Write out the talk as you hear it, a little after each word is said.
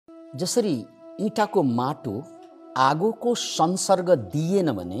जसरी इँटाको माटो आगोको संसर्ग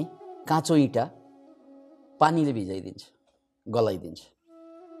दिएन भने काँचो इँटा पानीले भिजाइदिन्छ, गलाइदिन्छ,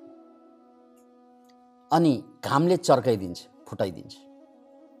 अनि घामले चर्काइदिन्छ, फुटाइदिन्छ।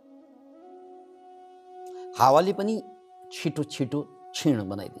 हावाले पनि छिटो छिटो क्षीण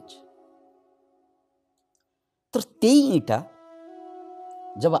बनाइदिन्छ। तर त्यही इँटा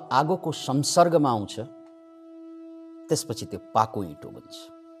जब आगोको संसर्गमा आउँछ त्यसपछि त्यो पाको इँटो बन्छ।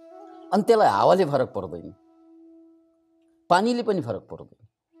 अनि त्यसलाई हावाले फरक पर्दैन, पानीले पनि फरक पर्दैन।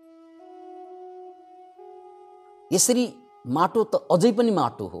 यसरी माटो त अझै पनि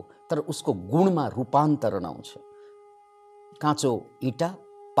माटो हो, तर उसको गुणमा रूपान्तरण आउँछ। काँचो इँटा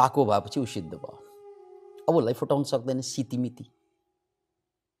पाको भएपछि उ सिद्ध भयो, अब उसलाई फुटाउन सक्दैन, सितिमिति।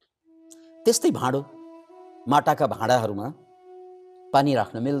 त्यस्तै भाँडो, माटाका भाँडाहरूमा पानी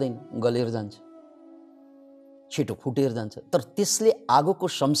राख्न मिल्दैन, गलेर जान्छ, छिटो फुटेर जान्छ। तर त्यसले आगोको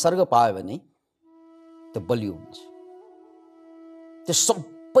संसर्ग पायो भने त्यो बलियो हुन्छ, त्यो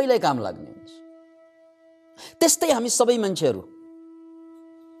सबैलाई काम लाग्ने हुन्छ। त्यस्तै हामी सबै मान्छेहरू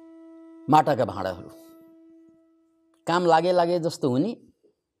माटाका भाँडाहरू, काम लागे जस्तो हुने,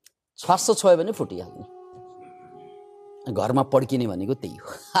 स्वास्थ्य छोयो भने फुटिहाल्ने। घरमा पड्किने भनेको त्यही हो।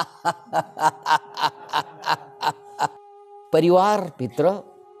 परिवारभित्र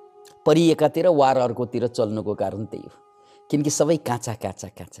परि एकातिर वार अर्कोतिर चल्नुको कारण त्यही हो, किनकि सबै काँचा काँचा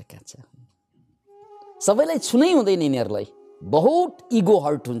काँचा काँचा, सबैलाई छुनै हुँदैन। यिनीहरूलाई बहुत इगो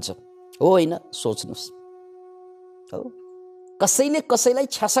हर्ट हुन्छ, हो होइन? सोच्नुहोस्, हो, कसैले कसैलाई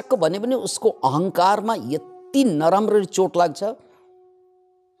छ्यासक्क भने पनि उसको अहङ्कारमा यति नराम्रो चोट लाग्छ।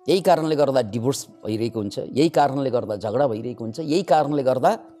 यही कारणले गर्दा डिभोर्स भइरहेको हुन्छ, यही कारणले गर्दा झगडा भइरहेको हुन्छ, यही कारणले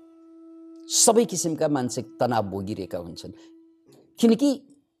गर्दा सबै किसिमका मानसिक तनाव भोगिरहेका हुन्छन्। किनकि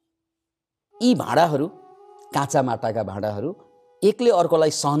यी भाँडाहरू, काँचा माटाका भाँडाहरू, एकले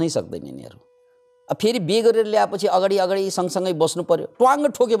अर्कोलाई सहनै सक्दैन यिनीहरू। अब फेरि बिहे गरेर ल्याएपछि अगाडि अगाडि सँगसँगै बस्नु पर्यो, ट्वाङ्ग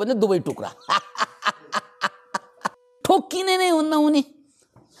ठोक्यो भने दुवै टुक्रा, ठोक्किने नै हुन्न हुने।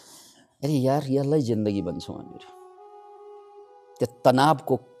 अरे यार, यसलाई जिन्दगी भन्छौँ हामीहरू। त्यो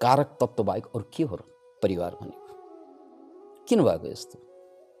तनावको कारक तत्त्व बाहेक अरू के हो र परिवार भनेको? किन भएको यस्तो?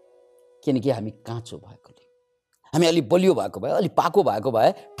 किनकि हामी काँचो भएकोले, हामी अलि बलियो भएको भए, अलि पाको भएको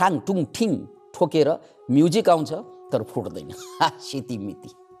भए ठाङ टुङ ठिङ ठोकेर म्युजिक आउँछ तर फुट्दैन, सितिमिति।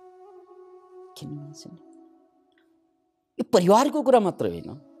 किन मान्छे? यो परिवारको कुरा मात्र होइन,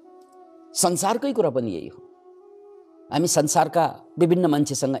 संसारकै कुरा पनि यही हो। हामी संसारका विभिन्न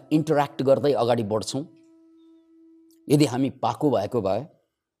मान्छेसँग इन्टरेक्ट गर्दै अगाडि बढ्छौँ। यदि हामी पाको भएको भए,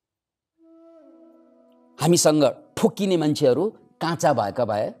 हामीसँग ठोकिने मान्छेहरू काँचा भएका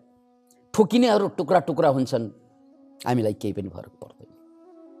भए, ठोकिनेहरू टुक्रा टुक्रा हुन्छन्, हामीलाई केही पनि फरक पर्दैन।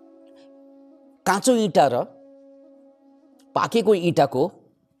 काँचो इँटा र पाकेको इँटाको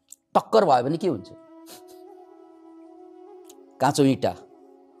टक्कर भयो भने के हुन्छ? काँचो इँटा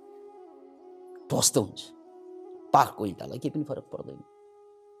ध्वस्त हुन्छ, पाकेको इँटालाई केही पनि फरक पर्दैन।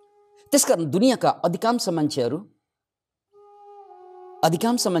 त्यसकारण दुनियाँका अधिकांश मान्छेहरू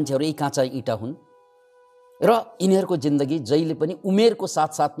यी काँचा इँटा हुन् र यिनीहरूको जिन्दगी जहिले पनि उमेरको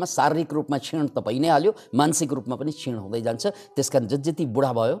साथसाथमा शारीरिक रूपमा क्षीण त भइ नै हाल्यो, मानसिक रूपमा पनि क्षीण हुँदै जान्छ। त्यसकारण जति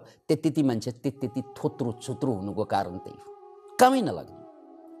बुढा भयो त्यति मान्छे त्यति थोत्रो छुत्रो हुनुको कारण त्यही हो, कामै नलाग्ने।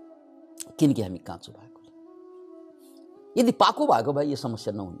 किनकि हामी काँचो भएको। यदि पाको भएको भए यो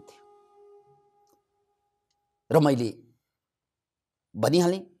समस्या नहुन्थ्यो। र मैले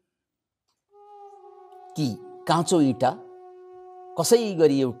भनिहालेँ कि काँचो इँटा कसै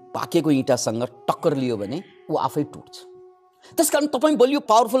गरी यो पाकेको इँटासँग टक्कर लियो भने ऊ आफै टुट्छ। त्यसकारण तपाईँ बलियो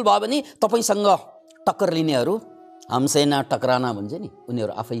पावरफुल भयो भने तपाईँसँग टक्कर लिनेहरू हमसे ना टकराना भन्छ नि,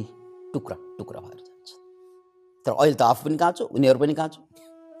 उनीहरू आफै टुक्रा टुक्रा भएर जान्छ। तर अहिले त आफू पनि काँचो, उनीहरू पनि काँचो,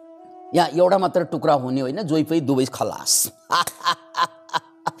 यहाँ एउटा मात्र टुक्रा हुने होइन, जोइपै दुवै खलास,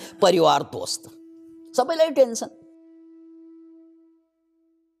 परिवार ध्वस्त, सबैलाई टेन्सन।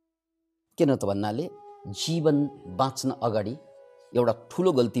 किन त भन्नाले जीवन बाँच्न अगाडि एउटा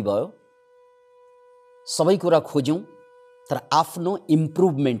ठुलो गल्ती भयो। सबै कुरा खोज्यौँ तर आफ्नो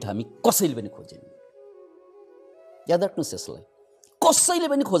इम्प्रुभमेन्ट हामी कसैले पनि खोजेनौँ। याद राख्नुहोस् यसलाई, कसैले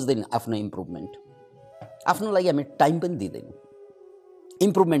पनि खोज्दैन आफ्नो इम्प्रुभमेन्ट। आफ्नो लागि हामी टाइम पनि दिँदैनौँ।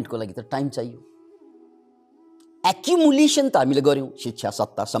 इम्प्रुभमेन्टको लागि त टाइम चाहियो। एक्युमुलेसन त हामीले गऱ्यौँ, शिक्षा,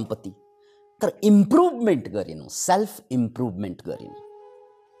 सत्ता, सम्पत्ति, तर इम्प्रुभमेन्ट गरेनौँ, सेल्फ इम्प्रुभमेन्ट गरेनौँ।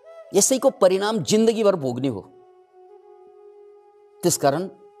 यसैको परिणाम जिन्दगीभर भोग्ने हो। त्यसकारण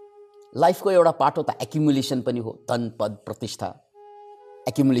लाइफको एउटा पाटो त एक्युमुलेसन पनि हो, धन पद प्रतिष्ठा।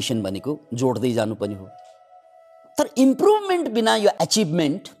 एक्युमुलेसन भनेको जोड्दै जानु पनि हो। तर इम्प्रुभमेन्ट बिना यो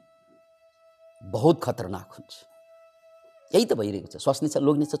अचिभमेन्ट बहुत खतरनाक हुन्छ। यही त भइरहेको छ। स्वास्नी छ,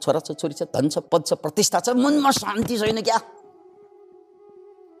 लोग्ने छ, छोरा छ, छोरी छ, धन छ, पद छ, प्रतिष्ठा छ, मनमा शान्ति छैन क्या।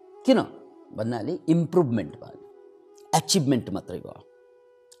 किन भन्नाले इम्प्रुभमेन्ट भयो, एचिभमेन्ट मात्रै भयो,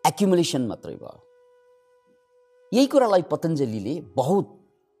 एक्युमुलेसन मात्रै भयो। यही कुरालाई पतञ्जलिले बहुत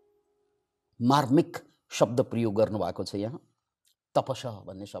मार्मिक शब्द प्रयोग गर्नुभएको छ यहाँ। तपस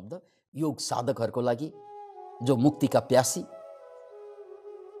भन्ने शब्द योग साधकहरूको लागि, जो मुक्तिका प्यासी,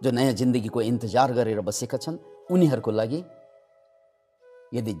 जो नयाँ जिन्दगीको इन्तजार गरेर बसेका छन्, उनीहरूको लागि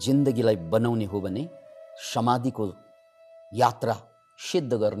यदि जिन्दगीलाई बनाउने हो भने, समाधिको यात्रा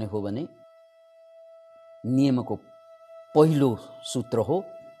सिद्ध गर्ने हो भने, नियमको पहिलो सूत्र हो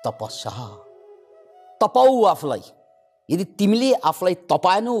तपस्या। तपाऊ आफूलाई। यदि तिमीले आफूलाई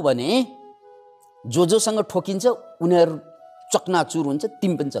तपाएनौ भने जोसँग ठोकिन्छ उनीहरू चकनाचुर हुन्छ,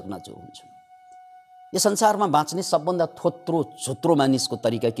 तिमी पनि चकनाचुर हुन्छ। यो संसारमा बाँच्ने सबभन्दा थोत्रो झोत्रो मानिसको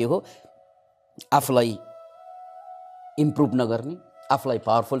तरिका के हो? आफूलाई इम्प्रुभ नगर्ने, आफूलाई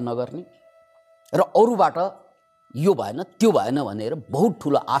पावरफुल नगर्ने र अरूबाट यो भएन त्यो भएन भनेर बहुत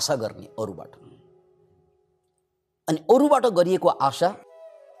ठुलो आशा गर्ने अरूबाट। अनि अरूबाट गरिएको आशा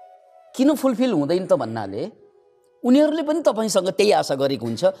किन फुलफिल हुँदैन त भन्नाले उनीहरूले पनि तपाईसँग त्यही आशा गरेको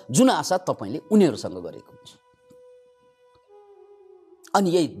हुन्छ जुन आशा तपाईँले उनीहरूसँग गरेको हुन्छ। अनि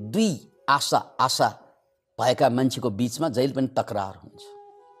यही दुई आशा भएका मान्छेको बीचमा जहिले पनि तकरार हुन्छ।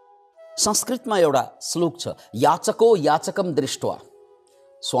 संस्कृतमा एउटा श्लोक छ, याचको याचकम दृष्ट्वा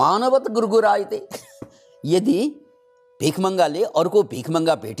स्वानवत गुरगुराइते। यदि भिखमङ्गाले अर्को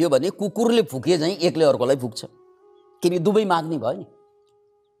भिखमङ्गा भेट्यो भने कुकुरले फुके झैँ एकले अर्कोलाई फुक्छ। किन दुवै माग्ने भयो नि,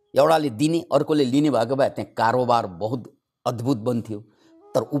 एउटाले दिने अर्कोले लिने भएको भए त्यहाँ कारोबार बहुत अद्भुत बन्थ्यो।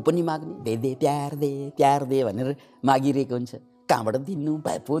 तर ऊ पनि माग्ने, दे दे प्यार दे भनेर मागिरहेको हुन्छ। कहाँबाट दिनु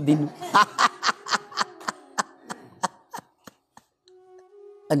भए पो दिनु।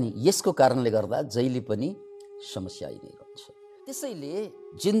 अनि यसको कारणले गर्दा जहिले पनि समस्या आइ नै रहन्छ। त्यसैले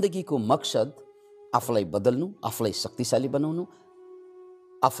जिन्दगीको मकसद आफूलाई बदल्नु, आफूलाई शक्तिशाली बनाउनु,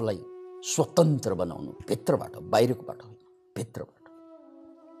 आफूलाई स्वतन्त्र बनाउनु, भित्रबाट, बाहिरकोबाट होइन, भित्रबाट,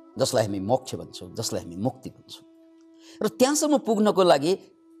 जसलाई हामी मोक्ष भन्छौँ, जसलाई हामी मुक्ति भन्छौँ। र त्यहाँसम्म पुग्नको लागि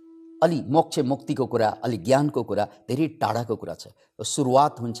अलि मोक्ष मुक्तिको कुरा, अलि ज्ञानको कुरा धेरै टाढाको कुरा छ।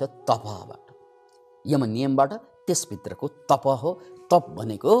 सुरुवात हुन्छ तपबाट, यम नियमबाट। त्यसभित्रको तप हो। तप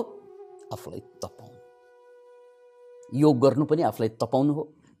भनेको आफूलाई तपाउनु। योग गर्नु पनि आफूलाई तपाउनु हो,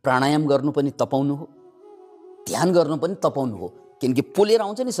 प्राणायाम गर्नु पनि तपाउनु हो, ध्यान गर्नु पनि तपाउनु हो। किनकि पोलेर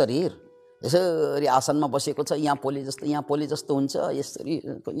आउँछ नि शरीर, यसरी आसनमा बसेको छ, यहाँ पोले जस्तो हुन्छ,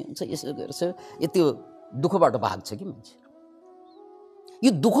 यसरी पनि हुन्छ, यसो गर्छ। यो त्यो दुःखबाट भाग्छ कि मान्छे।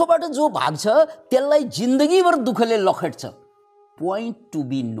 यो दुःखबाट जो भाग्छ त्यसलाई जिन्दगीभर दुःखले लखेट्छ। Point to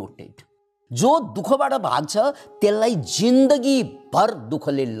be noted. जो दुःखबाट भाग्छ त्यसलाई जिन्दगीभर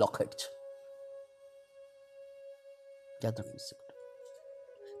दुःखले लखेट्छ।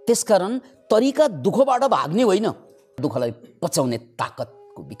 त्यसकारण तरिका दुःखबाट भाग्ने होइन, दुःखलाई पचाउने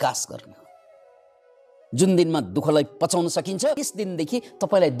ताकतको विकास गर्ने। जुन दिनमा दुःखलाई पचाउन सकिन्छ त्यस दिनदेखि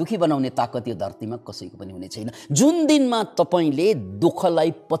तपाईँलाई दुःखी बनाउने ताकत यो धरतीमा कसैको पनि हुने छैन। जुन दिनमा तपाईँले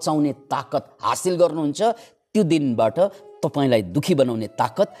दुःखलाई पचाउने ताकत हासिल गर्नुहुन्छ त्यो दिनबाट तपाईँलाई दुःखी बनाउने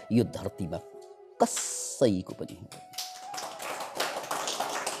ताकत यो धरतीमा कसैको पनि हुँदैन।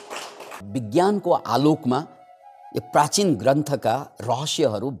 विज्ञानको आलोकमा यो प्राचीन ग्रन्थका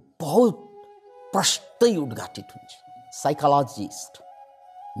रहस्यहरू बहुत प्रष्टै उद्घाटित हुन्छ। साइकोलोजिस्ट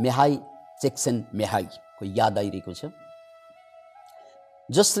मेहाई चेक्सेनमेहाईको याद आइरहेको छ,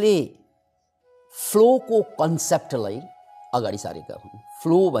 जसले फ्लोको कन्सेप्टलाई अगाडि सारेका हुन्।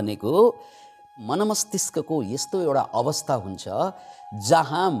 फ्लो भनेको मनमस्तिष्कको यस्तो एउटा अवस्था हुन्छ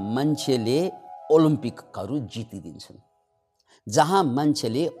जहाँ मान्छेले ओलम्पिकहरू जितिदिन्छन्, जहाँ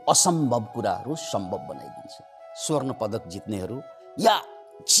मान्छेले असम्भव कुराहरू सम्भव बनाइदिन्छ। स्वर्ण पदक जित्नेहरू या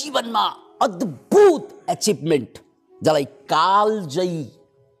जीवनमा अद्भुत एचिभमेन्ट, जसलाई कालजयी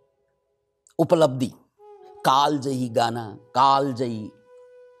उपलब्धि, कालजयी गाना, कालजयी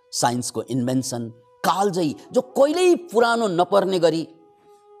साइन्सको इन्भेन्सन, कालजयी जो कहिल्यै पुरानो नपर्ने गरी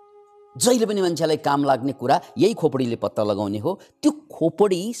जहिले पनि मान्छेलाई काम लाग्ने कुरा, यही खोपडीले पत्ता लगाउने हो। त्यो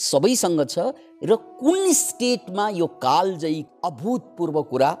खोपडी सबैसँग छ र कुन स्टेटमा यो कालजयी अभूतपूर्व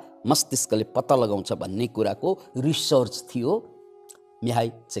कुरा मस्तिष्कले पत्ता लगाउँछ भन्ने कुराको रिसर्च थियो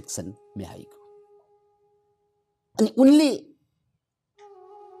मेहाई चेक्सेनमेहाईको। अनि उनले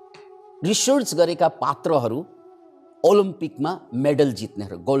रिसर्च गरेका पात्रहरू ओलम्पिकमा मेडल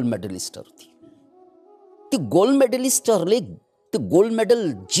जित्नेहरू, गोल्ड मेडलिस्टहरू थिए। त्यो गोल्ड मेडलिस्टहरूले त्यो गोल्ड मेडल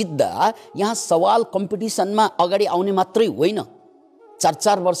जित्दा यहाँ सवाल कम्पिटिसनमा अगाडि आउने मात्रै होइन,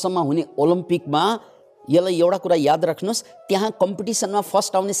 4-4 वर्षमा हुने ओलम्पिकमा यसलाई एउटा कुरा याद राख्नुहोस्, त्यहाँ कम्पिटिसनमा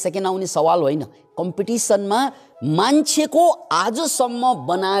फर्स्ट आउने सेकेन्ड आउने सवाल होइन। कम्पिटिसनमा मान्छेको आजसम्म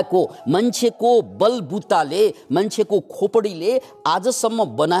बनाएको, मान्छेको बलबुताले, मान्छेको खोपडीले आजसम्म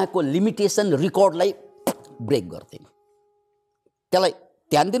बनाएको लिमिटेसन रिकर्डलाई ब्रेक गर्दैन। त्यसलाई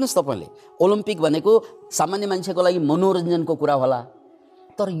ध्यान दिनुहोस् तपाईँले। ओलम्पिक भनेको सामान्य मान्छेको लागि मनोरञ्जनको कुरा होला,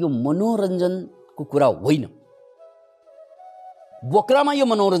 तर यो मनोरञ्जनको कुरा होइन। बोक्रामा यो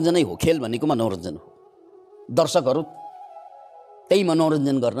मनोरञ्जनै हो, खेल भनेको मनोरञ्जन हो। दर्शकहरू त्यही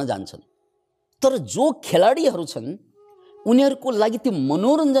मनोरञ्जन गर्न जान्छन्, तर जो खेलाडीहरू छन् उनीहरूको लागि त्यो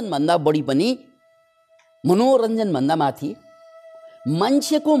मनोरञ्जनभन्दा बढी पनि, मनोरञ्जनभन्दा माथि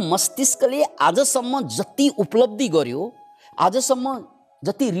मान्छेको मस्तिष्कले आजसम्म जति उपलब्धि गर्यो, आजसम्म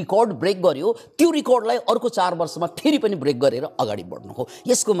जति रिकर्ड ब्रेक गर्यो, त्यो रिकर्डलाई अर्को 4 वर्षमा फेरि पनि ब्रेक गरेर अगाडि बढ्नु हो।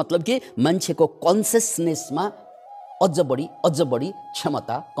 यसको मतलब के, मान्छेको कन्सियसनेसमा अझ बढी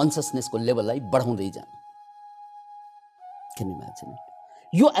क्षमता, कन्सियसनेसको लेभललाई बढाउँदै जानु। Can you imagine it?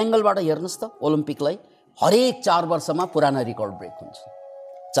 यो एङ्गलबाट हेर्नुहोस् त, ओलम्पिकलाई हरेक 4 वर्षमा पुराना रिकर्ड ब्रेक हुन्छ।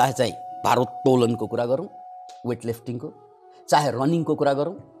 चाहे भारोत्तोलनको कुरा गरौँ, वेट लिफ्टिङको, चाहे रनिङको कुरा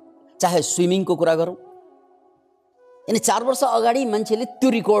गरौँ, चाहे स्विमिङको कुरा गरौँ, यानी 4 वर्ष अगाडि मान्छेले त्यो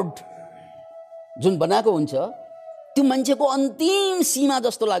रिकर्ड जुन बनाएको हुन्छ, त्यो मान्छेको अन्तिम सीमा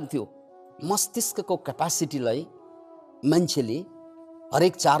जस्तो लाग्थ्यो। मस्तिष्कको क्यापासिटीलाई मान्छेले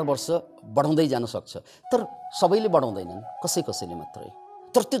हरेक 4 वर्ष बढाउँदै जान सक्छ, तर सबैले बढाउँदैनन्, कसैले मात्रै।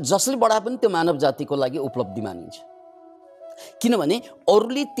 तर त्यो जसले बढाए पनि त्यो मानव जातिको लागि उपलब्धि मानिन्छ, किनभने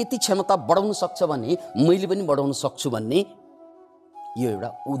अरूले त्यति क्षमता बढाउन सक्छ भने मैले पनि बढाउन सक्छु भन्ने यो एउटा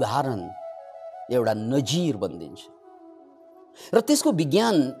उदाहरण, एउटा नजिर बनिदिन्छ। र त्यसको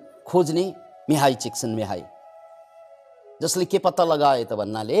विज्ञान खोज्ने मिहाई चिक्सिनमिहाई, जसले के पत्ता लगाए त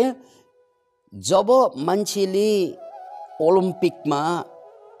भन्नाले, जब मान्छेले ओलम्पिकमा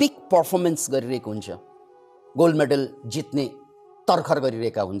पिक पर्फर्मेन्स गरिरहेको हुन्छ, गोल्ड मेडल जित्ने तर्खर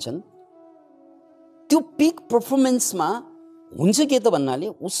गरिरहेका हुन्छन्, त्यो पिक पर्फर्मेन्समा हुन्छ के त भन्नाले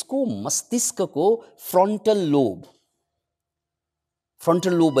उसको मस्तिष्कको फ्रन्टल लोब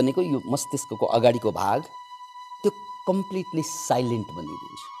भनेको यो मस्तिष्कको अगाडिको भाग, त्यो कम्प्लिटली साइलेन्ट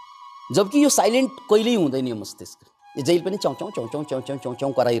बनिदिन्छ। जबकि यो साइलेन्ट कहिल्यै हुँदैन। यो मस्तिष्क यो जहिले पनि चाउ चाउ चाउ चाउ चाउ चाउ चाउ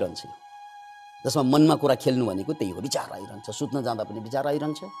चाउ कराइरहन्छ, जसमा मनमा कुरा खेल्नु भनेको त्यही हो। विचार आइरहन्छ, सुत्न जाँदा पनि विचार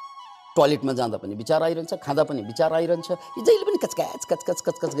आइरहन्छ, टोयलेटमा जाँदा पनि विचार आइरहन्छ, खाँदा पनि विचार आइरहन्छ, यो जहिले पनि कचकच कचकच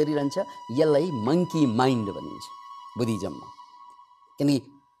कचकच गरिरहन्छ। यसलाई मङ्की माइन्ड भनिन्छ बुद्धिज्ममा। किनकि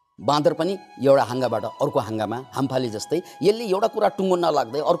बाँदर पनि एउटा हाँगाबाट अर्को हाँगामा हामफाले जस्तै यसले एउटा कुरा टुङ्गो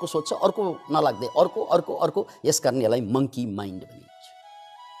नलाग्दै अर्को सोध्छ, अर्को नलाग्दै अर्को, यसकारण यसलाई मङ्की माइन्ड भनिन्छ।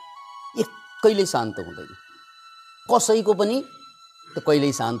 यो कहिल्यै शान्त हुँदैन, कसैको पनि त्यो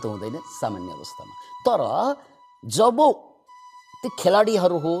कहिल्यै शान्त हुँदैन सामान्य अवस्थामा। तर जब त्यो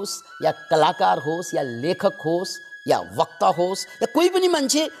खेलाडीहरू होस् या कलाकार होस् या लेखक होस् या वक्ता होस् या कोही पनि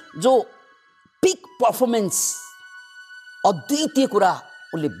मान्छे जो पिक पर्फर्मेन्स, अद्वितीय कुरा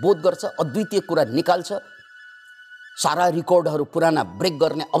उसले बोध गर्छ, अद्वितीय कुरा निकाल्छ, सारा रिकर्डहरू पुराना ब्रेक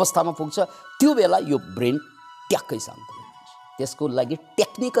गर्ने अवस्थामा पुग्छ, त्यो बेला यो ब्रेन ट्याक्कै शान्त हुन्छ। त्यसको लागि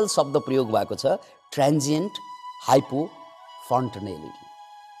टेक्निकल शब्द प्रयोग भएको छ, ट्रान्जिएन्ट हाइपोफ्रन्टनेलिटी।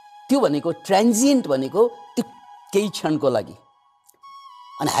 त्यो भनेको ट्रान्जिएन्ट भनेको त्यो केही क्षणको लागि,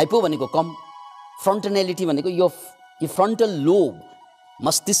 अनि हाइपो भनेको कम, फ्रन्टनेलिटी भनेको यो फ्रन्टल लोब,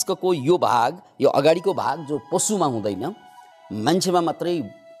 मस्तिष्कको यो भाग, यो अगाडिको भाग जो पशुमा हुँदैन, मान्छेमा मात्रै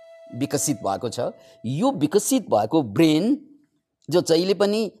विकसित भएको छ। यो विकसित भएको ब्रेन जो जहिले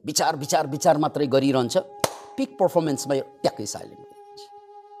पनि विचार मात्रै गरिरहन्छ, पिक पर्फर्मेन्समा यो ट्याक्कै साइलेन्ट हुन्छ।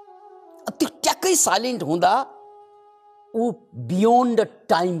 त्यो ट्याक्कै साइलेन्ट हुँदा ऊ बियोन्ड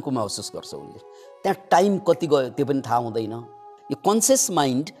टाइमको महसुस गर्छ। उसले त्यहाँ टाइम कति गयो त्यो पनि थाहा हुँदैन। यो कन्सियस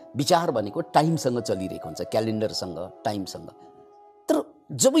माइन्ड, विचार भनेको टाइमसँग चलिरहेको हुन्छ, क्यालेन्डरसँग, टाइमसँग। तर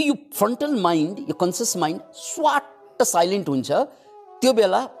जब यो फ्रन्टल माइन्ड, यो कन्सियस माइन्ड स्वाट साइलेन्ट हुन्छ, त्यो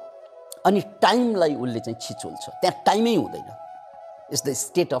बेला अनि टाइमलाई उसले चाहिँ छिचोल्छ, त्यहाँ टाइमै हुँदैन। It's the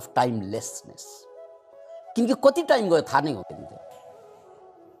state of timelessness. किनकि कति टाइम गयो थाहा नै हुँदैन,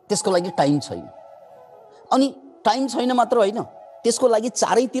 त्यसको लागि टाइम छैन। अनि टाइम छैन मात्र होइन, त्यसको लागि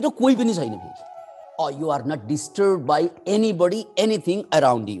चारैतिर कोही पनि छैन फेरि। You are not disturb by anybody anything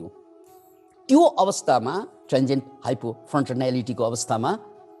around you. त्यो अवस्थामा, ट्रान्जिएन्ट हाइपोफ्रन्टनेलिटीको अवस्थामा,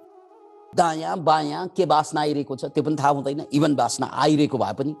 दायाँ बायाँ के बास्ना आइरहेको छ त्यो पनि थाहा हुँदैन। इभन बास्ना आइरहेको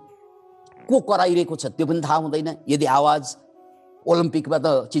भए पनि को कराइरहेको छ त्यो पनि थाहा हुँदैन। यदि आवाज ओलम्पिकमा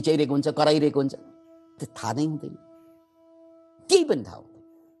त चिच्याइरहेको हुन्छ, कराइरहेको हुन्छ, त्यो थाहा नै हुँदैन, केही पनि थाहा हुँदैन।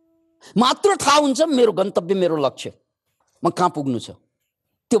 मात्र थाहा हुन्छ मेरो गन्तव्य, मेरो लक्ष्य, म कहाँ पुग्नु छ,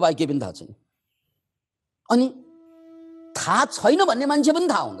 त्यो बाहेक केही पनि थाहा छैन। अनि थाहा छैन भन्ने मान्छे पनि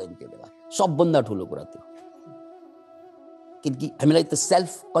थाहा हुँदैन त्यो बेला। सबभन्दा ठुलो कुरा त्यो। किनकि हामीलाई त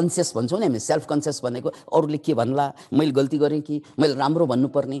सेल्फ कन्सियस भन्छौँ नि हामी। सेल्फ कन्सियस भनेको अरूले के भन्ला, मैले गल्ती गरेँ कि, मैले राम्रो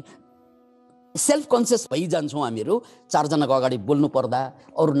भन्नुपर्ने, सेल्फ कन्सियस भइजान्छौँ हामीहरू। चारजनाको अगाडि बोल्नु पर्दा,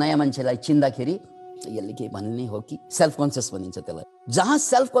 अरू नयाँ मान्छेलाई चिन्दाखेरि यसले के भन्ने हो कि, सेल्फ कन्सियस भनिन्छ त्यसलाई। जहाँ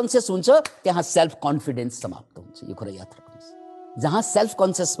सेल्फ कन्सियस हुन्छ त्यहाँ सेल्फ कन्फिडेन्स समाप्त हुन्छ। यो कुरा याद राख्नुहोस्। जहाँ सेल्फ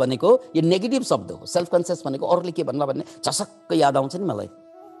कन्सियस भनेको यो नेगेटिभ शब्द हो। सेल्फ कन्सियस भनेको अरूले के भन्ला भन्ने झसक्क याद आउँछ नि मलाई।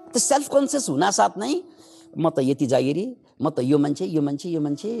 त्यो सेल्फ कन्सियस हुनासाथ नै म त यति जागिरी, म त यो मान्छे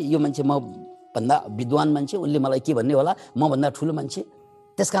म भन्दा विद्वान मान्छे, उनले मलाई के भन्ने होला, म भन्दा ठुलो मान्छे।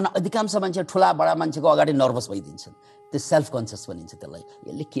 त्यसकारण अधिकांश मान्छे ठुला बडा मान्छेको अगाडि नर्भस भइदिन्छन्। त्यो सेल्फ कन्सियस भनिन्छ त्यसलाई।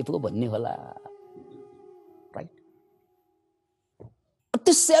 यसले के पो भन्ने होला, राइट?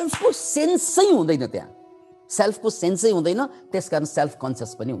 त्यो सेल्फको सेन्सै हुँदैन त्यहाँ। सेल्फको सेन्सै हुँदैन, त्यसकारण सेल्फ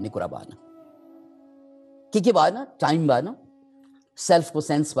कन्सियस पनि हुने कुरा भएन। के भएन? टाइम भएन, सेल्फको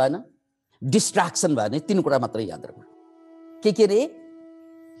सेन्स भएन, डिस्ट्र्याक्सन भएन। तीन कुरा मात्रै याद राख्नु। के रे?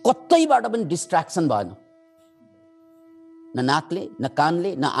 कतैबाट पनि डिस्ट्र्याक्सन भएन। न नाकले, न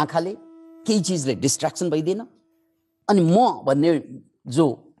कानले, न आँखाले, केही चिजले डिस्ट्र्याक्सन भइदिएन। अनि म भन्ने जो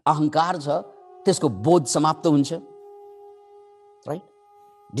अहङ्कार छ त्यसको बोध समाप्त हुन्छ, राइट?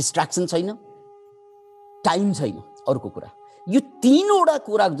 डिस्ट्र्याक्सन छैन, टाइम छैन। अर्को कुरा, यो तीनवटा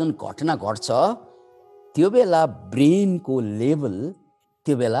कुरा जुन घटना घट्छ त्यो बेला ब्रेनको लेभल,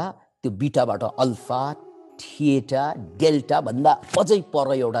 त्यो बेला त्यो बिटाबाट अल्फा, थिएटा, डेल्टा भन्दा अझै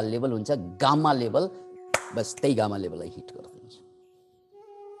पर एउटा लेभल हुन्छ, गामा लेभल। बस त्यही गामा लेभललाई हिट गरिदिन्छ।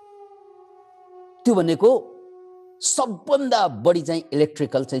 त्यो भनेको सबभन्दा बढी चाहिँ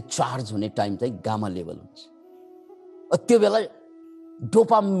इलेक्ट्रिकल चाहिँ चार्ज हुने टाइम चाहिँ गामा लेभल हुन्छ। त्यो बेला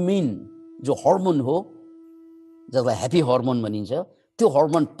डोपामिन जो हर्मोन हो, जसलाई ह्याप्पी हर्मोन भनिन्छ, त्यो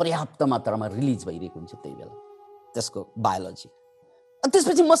हर्मोन पर्याप्त मात्रामा रिलिज भइरहेको हुन्छ त्यही बेला, त्यसको बायोलोजी। अनि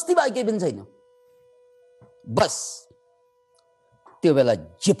त्यसपछि मस्ती बाहेक केही पनि छैन। बस त्यो बेला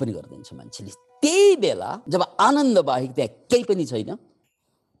जे पनि गरिदिन्छ मान्छेले। त्यही बेला जब आनन्द बाहेक त्यहाँ केही पनि छैन,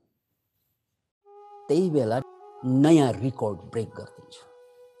 त्यही बेला नयाँ रेकर्ड ब्रेक गरिदिन्छ।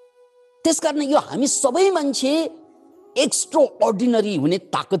 त्यसकारण यो हामी सबै मान्छे एक्स्ट्रा अर्डिनरी हुने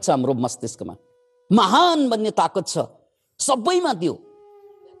ताकत छ हाम्रो मस्तिष्कमा। महान बन्ने ताकत छ सबैमा त्यो।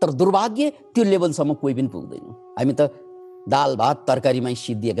 तर दुर्भाग्य त्यो लेभलसम्म कोही पनि पुग्दैन। हामी त दाल भात तरकारीमै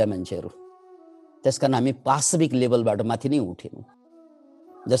सिद्धिएका मान्छेहरू। त्यसकारण हामी वास्तविक लेभलबाट माथि नै उठेनौँ।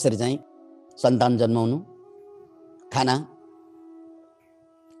 जसरी चाहिँ सन्तान जन्माउनु, खाना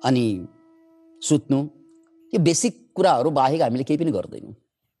अनि सुत्नु, यो बेसिक कुराहरू बाहेक हामीले केही पनि गर्दैनौँ।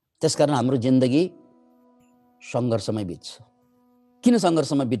 त्यसकारण हाम्रो जिन्दगी सङ्घर्षमै बित्छ। किन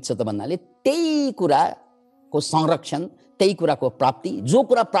सङ्घर्षमा बित्छ त भन्नाले त्यही कुराको संरक्षण, त्यही कुराको प्राप्ति, जो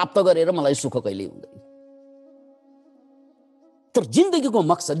कुरा प्राप्त गरेर मलाई सुख कहिल्यै हुँदैन। तर जिन्दगीको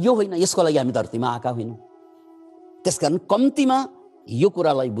मकसद यो होइन, यसको लागि हामी धरतीमा आएका होइनौँ। त्यसकारण कम्तीमा यो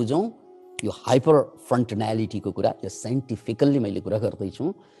कुरालाई बुझौँ। यो हाइपर फ्रन्टनालिटीको कुरा, यो साइन्टिफिकल्ली मैले कुरा गर्दैछु,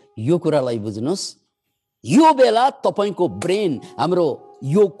 यो कुरालाई बुझ्नुहोस्। यो बेला तपाईँको ब्रेन, हाम्रो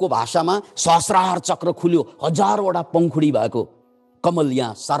योगको भाषामा सहस्रार चक्र खुल्यो, हजारवटा पङ्खुडी भएको कमल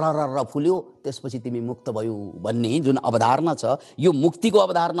यहाँ सरर फुल्यो, त्यसपछि तिमी मुक्त भयो भन्ने जुन अवधारणा छ, यो मुक्तिको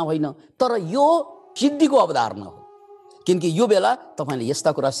अवधारणा होइन, तर यो सिद्धिको अवधारणा हो। किनकि यो बेला तपाईँले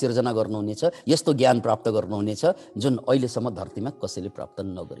यस्ता कुरा सिर्जना गर्नुहुनेछ, यस्तो ज्ञान प्राप्त गर्नुहुनेछ जुन अहिलेसम्म धरतीमा कसैले प्राप्त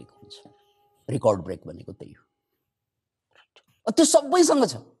नगरेको हुन्छ। रेकर्ड ब्रेक भनेको त्यही हो। त्यो सबैसँग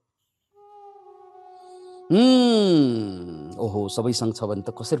छ। ओहो, सबैसँग छ भने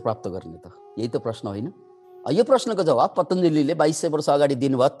त कसरी प्राप्त गर्ने त? यही त प्रश्न होइन? यो प्रश्नको जवाब पतञ्जलीले 2200 वर्ष अगाडि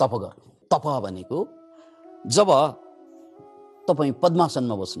दिनुभयो। तप गर्नु। तप भनेको जब तपाईँ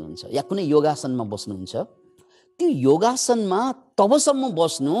पद्मासनमा बस्नुहुन्छ या कुनै योगासनमा बस्नुहुन्छ, त्यो योगासनमा तबसम्म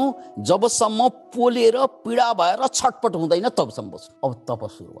बस्नु जबसम्म पोलेर पीडा भएर छटपट हुँदैन, तबसम्म बस्नु। अब तप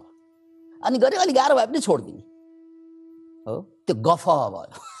सुरु भयो। अनि गरे अलि गाह्रो भए पनि छोडिदिने हो। त्यो गफ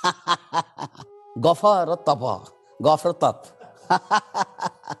भयो। गफ र तप, गफ र तप।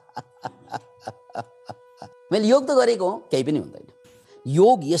 मैले योग त गरेको हो, केही पनि हुँदैन।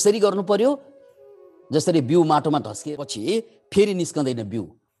 योग यसरी गर्नु पर्यो जसरी बिउ माटोमा ढस्किएपछि फेरि निस्कँदैन बिउ,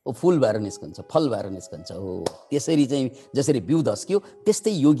 फुल भएर निस्कन्छ, फल भएर निस्कन्छ। हो त्यसरी चाहिँ जसरी बिउ धस्कियो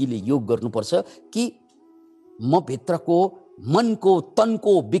त्यस्तै योगीले योग गर्नुपर्छ कि म भित्रको मनको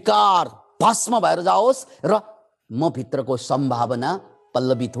तनको विकार भस्म भएर जाओस् र म भित्रको सम्भावना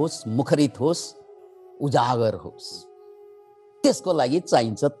पल्लवित होस्, मुखरित होस्, उजागर होस्। त्यसको लागि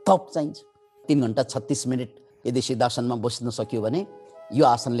चाहिन्छ तप चाहिन्छ। 3 घण्टा 36 मिनट यदि सिद्धासनमा बस्न सक्यो भने यो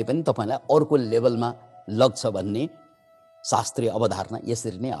आसनले पनि तपाईँलाई अर्को लेभलमा लग्छ भन्ने शास्त्रीय अवधारणा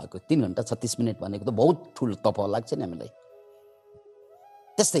यसरी नै आएको। 3 घण्टा 36 मिनट भनेको त बहुत ठुलो तप लाग्छ नि हामीलाई।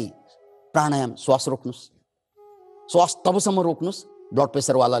 त्यस्तै प्राणायाम, श्वास रोक्नुहोस्। श्वास तबसम्म रोक्नुहोस् ब्लड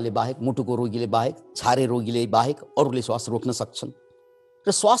प्रेसरवालाले बाहेक, मुटुको रोगीले बाहेक, छारे रोगीले बाहेक अरूले श्वास रोक्न सक्छन्।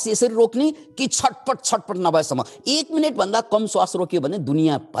 र श्वास यसरी रोक्ने कि छटपट छटपट नभएसम्म 1 मिनेटभन्दा कम श्वास रोक्यो भने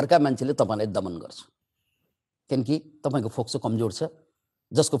दुनियाँभरका मान्छेले तपाईँलाई दमन गर्छ। किनकि तपाईँको फोक्सो कमजोर छ।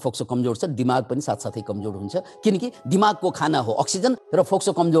 जसको फोक्सो कमजोर छ दिमाग पनि साथसाथै कमजोर हुन्छ। किनकि दिमागको खाना हो अक्सिजन, र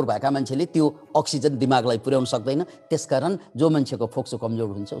फोक्सो कमजोर भएका मान्छेले त्यो अक्सिजन दिमागलाई पुर्याउन सक्दैन। त्यसकारण जो मान्छेको फोक्सो कमजोर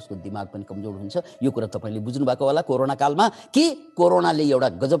हुन्छ उसको दिमाग पनि कमजोर हुन्छ। यो कुरा तपाईँले बुझ्नु भएको होला कोरोना कालमा, कि कोरोनाले एउटा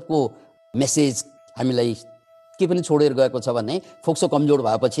गजबको मेसेज हामीलाई के पनि छोडेर गएको छ भने फोक्सो कमजोर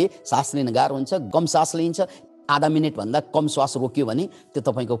भएपछि सास लिन गाह्रो हुन्छ, गम सास लिन्छ। आधा मिनेटभन्दा कम श्वास रोक्यो भने त्यो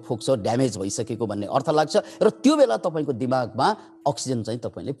तपाईँको फोक्सो ड्यामेज भइसकेको भन्ने अर्थ लाग्छ, र त्यो बेला तपाईँको दिमागमा अक्सिजन चाहिँ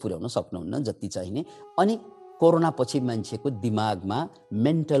तपाईँले पुर्याउन सक्नुहुन्न जति चाहिने। अनि कोरोना पछि मान्छेको दिमागमा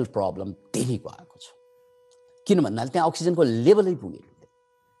मेन्टल प्रब्लम धेरै गएको छ। किन भन्नाले त्यहाँ अक्सिजनको लेभलै पुगेन।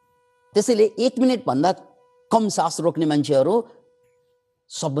 त्यसैले 1 मिनेटभन्दा कम सास रोक्ने मान्छेहरू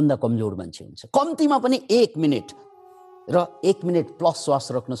सबभन्दा कमजोर मान्छे हुन्छ। कम्तीमा पनि 1 मिनेट र 1 मिनेट प्लस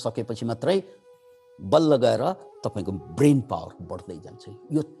श्वास रोक्न सकेपछि मात्रै बल्ल गएर तपाईँको ब्रेन पावर बढ्दै जान्छ।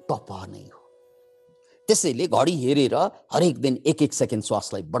 यो तप नै हो। त्यसैले घडी हेरेर हरेक दिन 1-1 सेकेन्ड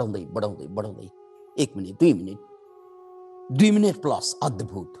श्वासलाई बढाउँदै बढाउँदै बढाउँदै 1 मिनेट, 2 मिनेट, 2 मिनेट प्लस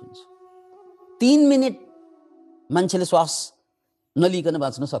अद्भुत हुन्छ। 3 मिनेट मान्छेले श्वास नलिकन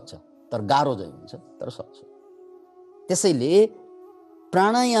बाँच्न सक्छ, तर गाह्रो चाहिँ हुन्छ, तर सक्छ। त्यसैले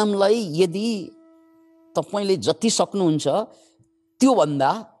प्राणायामलाई यदि तपाईँले जति सक्नुहुन्छ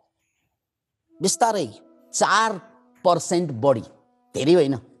त्योभन्दा बिस्तारै 4% बढी, धेरै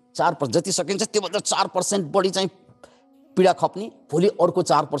होइन, 4% जति सकिन्छ त्योभन्दा 4% बढी चाहिँ पीडा खप्ने, भोलि अर्को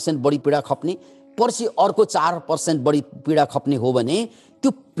 4% बढी पीडा खप्ने, पर्सि अर्को 4% बढी पीडा खप्ने हो भने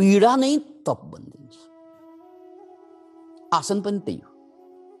त्यो पीडा नै तप बनिदिन्छ। आसन पनि त्यही हो,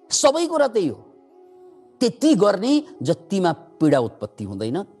 सबै कुरा त्यही हो। त्यति गर्ने जतिमा पीडा उत्पत्ति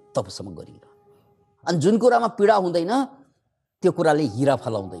हुँदैन तबसम्म गरिन्छ। अनि जुन कुरामा पीडा हुँदैन त्यो कुराले हिरा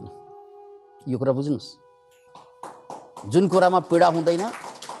फलाउँदैन। यो कुरा बुझ्नुहोस्, जुन कुरामा पीडा हुँदैन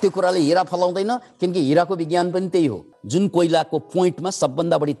त्यो कुराले हिरा फलाउँदैन। किनकि हिराको विज्ञान पनि त्यही हो। जुन कोइलाको पोइन्टमा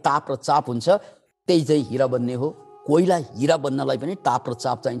सबभन्दा बढी ताप र चाप हुन्छ त्यही चाहिँ हिरा बन्ने हो। कोइला हिरा बन्नलाई पनि ताप र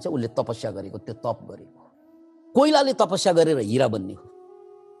चाप चाहिन्छ। उसले तपस्या गरेको, त्यो तप गरेको। कोइलाले तपस्या गरेर हिरा बन्ने हो।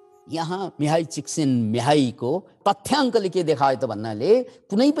 यहाँ मिहाई चिक्सेनमिहाईको तथ्याङ्कले के देखायो त भन्नाले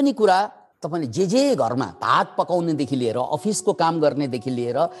कुनै पनि कुरा तपाईँले जे घरमा भात पकाउनेदेखि लिएर अफिसको काम गर्नेदेखि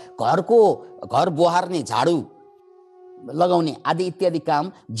लिएर घर बोहार्ने, झाडु लगाउने आदि इत्यादि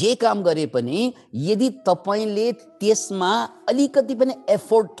काम जे काम गरे पनि यदि तपाईँले त्यसमा अलिकति पनि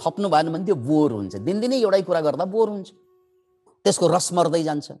एफोर्ट थप्नु भएन भने त्यो बोर हुन्छ। दिनदिनै एउटै कुरा गर्दा बोर हुन्छ, त्यसको रस मर्दै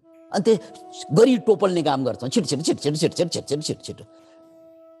जान्छ। अनि त्यो गरी टोपल्ने काम गर्छौँ, छिटो।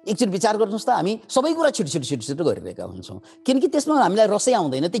 एकचोटि विचार गर्नुहोस् त, हामी सबै कुरा छिटो गरिरहेका हुन्छौँ। किनकि त्यसमा हामीलाई रसै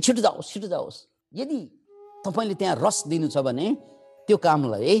आउँदैन। त्यो छिटो जाओस्। यदि तपाईँले त्यहाँ रस दिनु छ भने त्यो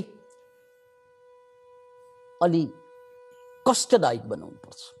कामलाई अलि कष्टदायक बनाउनु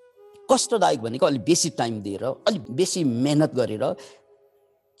पर्छ। कष्टदायक भनेको अलि बेसी टाइम दिएर, अलि बेसी मेहनत गरेर,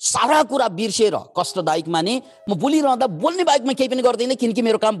 सारा कुरा बिर्सेर। कष्टदायक माने म बोलिरहँदा बोल्ने बाहेक म केही पनि गर्दैन, किनकि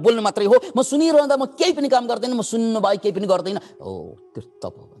मेरो काम बोल्नु मात्रै हो। म सुनिरहँदा म केही पनि काम गर्दैन, म सुन्नु बाहेक केही पनि गर्दैन। हो, त्यो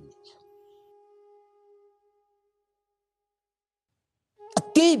तप भनिन्छ।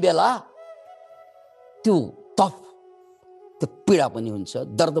 त्यही बेला त्यो तप, त्यो पीडा पनि हुन्छ,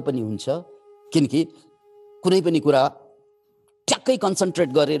 दर्द पनि हुन्छ। किनकि कुनै पनि कुरा ट्याक्कै कन्सन्ट्रेट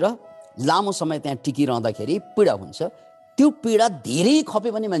गरेर लामो समय त्यहाँ टिकिरहँदाखेरि पीडा हुन्छ। त्यो पीडा धेरै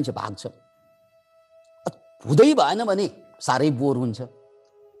खप्यो भने मान्छे भाग्छ, हुँदै भएन भने साह्रै बोर हुन्छ।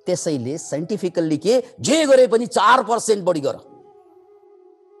 त्यसैले साइन्टिफिकल्ली जे गरे पनि 4% बढी गर,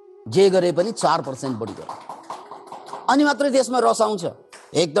 जे गरे पनि 4% बढी गर, अनि मात्रै त्यसमा रस आउँछ।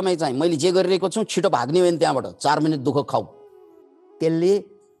 एकदमै चाहिँ मैले जे गरिरहेको छु छिटो भाग्ने हो भने त्यहाँबाट 4 मिनट दुःख खाऊ, त्यसले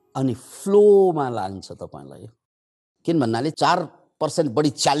अनि फ्लोमा लान्छ तपाईँलाई। किन भन्नाले 4% बढी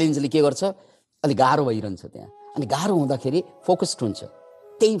च्यालेन्जले के गर्छ, अलिक गाह्रो भइरहन्छ त्यहाँ। अनि गाह्रो हुँदाखेरि फोकस्ड हुन्छ।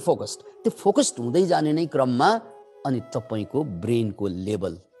 त्यही त्यो फोकस्ड हुँदै जाने नै क्रममा अनि तपाईँको ब्रेनको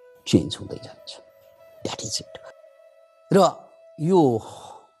लेभल चेन्ज हुँदै जान्छ। That is it. र यो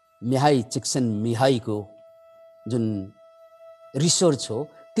मिहाई चिक्सेनमिहाईको जुन रिसर्च हो,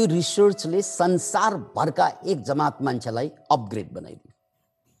 त्यो रिसर्चले संसारभरका एक जमात मान्छेलाई अपग्रेड बनाइदियो।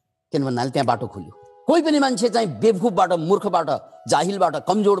 किन भन्नाले त्यहाँ बाटो खुल्यो। कोही पनि मान्छे चाहिँ बेवकुफबाट, मूर्खबाट, जाहिलबाट,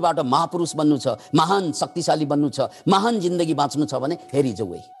 कमजोरबाट महापुरुष बन्नु छ, महान शक्तिशाली बन्नु छ, महान जिन्दगी बाँच्नु छ भने हेयर इज अ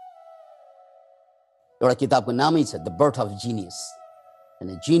वे। एउटा किताबको नामै छ द बर्थ अफ जिनियस।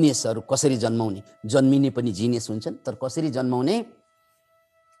 अनि जिनियसहरू कसरी जन्माउने, जन्मिने पनि जिनियस हुन्छन्, तर कसरी जन्माउने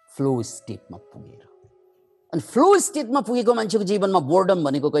फ्लो स्टेटमा पुगेर। अनि फ्लो स्टेटमा पुगेको मान्छेको जीवनमा बोर्डम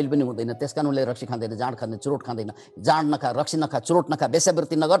भनेको कहिले पनि हुँदैन। त्यसकारण उसले रक्सी खाँदैन, जाँड खाँदैन, चुरोट खाँदैन। जाँड नखा, रक्सी नखा, चुरोट नखा,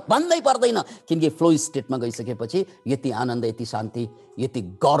 वेश्यावृत्ति नगर भन्दै पर्दैन। किनकि फ्लो स्टेटमा गइसकेपछि यति आनन्द, यति शान्ति, यति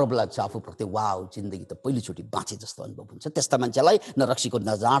गौरव लाग्छ आफूप्रति। वाउ, जिन्दगी त पहिलोचोटि बाँचे जस्तो अनुभव हुन्छ। त्यस्ता मान्छेलाई न रक्सीको,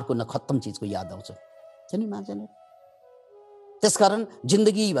 न जाँडको, न खत्तम चिजको याद आउँछ। नि माझले त्यसकारण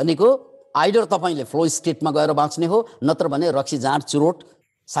जिन्दगी भनेको आइडर तपाईँले फ्लो स्टेटमा गएर बाँच्ने हो, नत्र भने रक्सी, जाँड, चुरोट,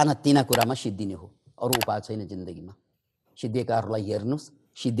 साना तिना कुरामा सिद्धिने हो। अरू उपाय छैन जिन्दगीमा। सिद्धिएकाहरूलाई हेर्नुहोस्,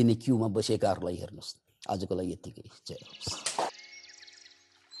 सिद्धिने क्युमा बसेकाहरूलाई हेर्नुहोस्। आजको लागि यतिकै। जय होस्।